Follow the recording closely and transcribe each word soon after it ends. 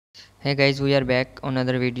Hey guys, we are back on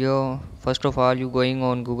another video. First of all, you going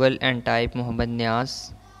on Google and type Muhammad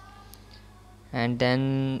Nias and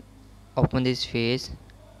then open this page,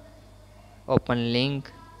 open link,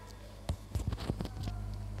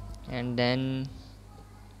 and then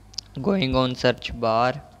going on search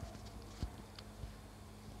bar,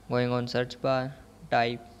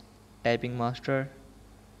 type typing master,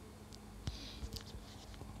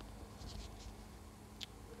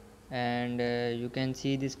 and you can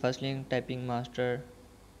see this first link, typing master,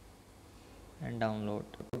 and download.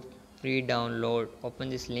 Free download. Open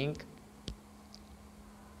this link.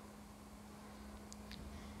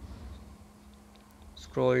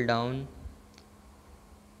 Scroll down.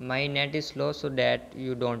 My net is slow, so that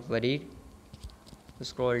you don't worry.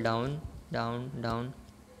 Scroll down,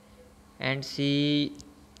 and see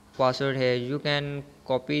password here. You can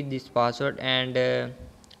copy this password and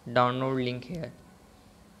download link here.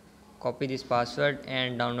 Copy this password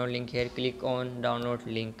and download link here. Click on download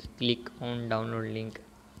link,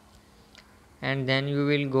 and then you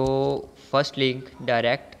will go first link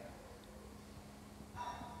direct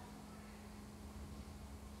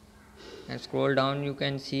and scroll down. You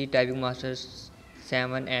can see typing masters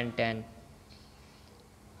 7 and 10.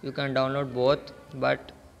 You can download both,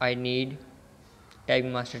 but I need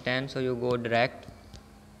typing master 10, so you go direct.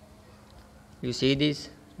 You see this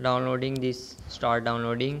downloading, this start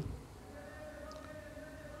downloading.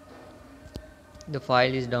 The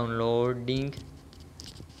file is downloading.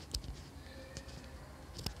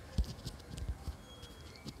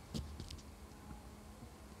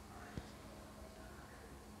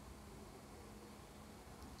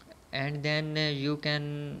 And then you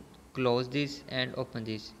can close this and open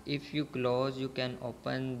this. If you close, you can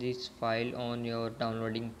open this file on your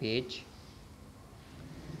downloading page.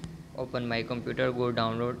 Open my computer, go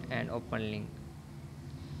download and open link.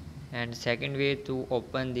 And second way to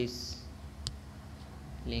open this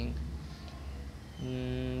link,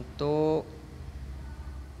 so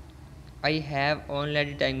I have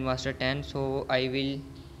already time master 10, so I will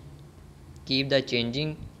keep the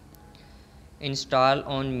changing. Install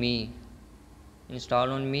on me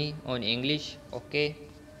on English. Okay,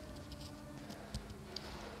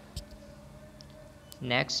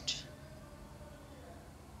 next.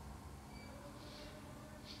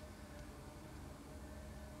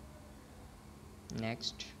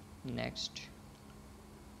 Next.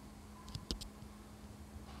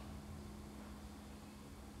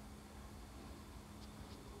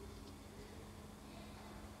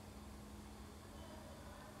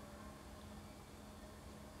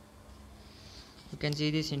 You can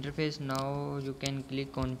see this interface. Now you can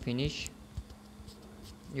click on finish.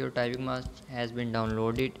 Your typing master has been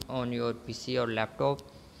downloaded on your PC or laptop,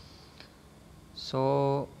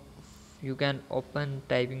 so you can open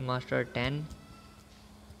typing master 10.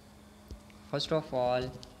 First of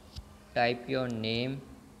all, type your name.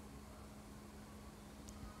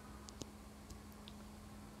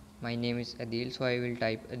 My name is Adil, so I will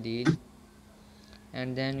type Adil,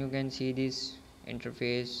 and then you can see this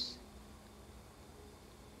interface.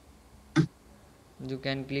 You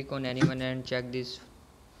can click on anyone and check this,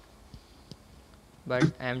 but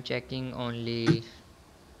I am checking only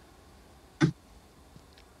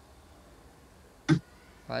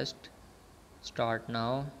first. Start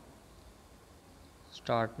now.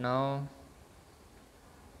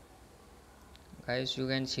 Guys, you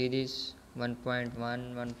can see this 1.1,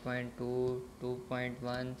 1.2,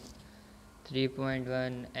 2.1,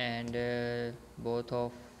 3.1, and both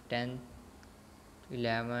of 10,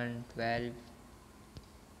 11, 12.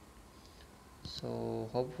 So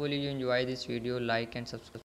hopefully you enjoy this video. Like and subscribe.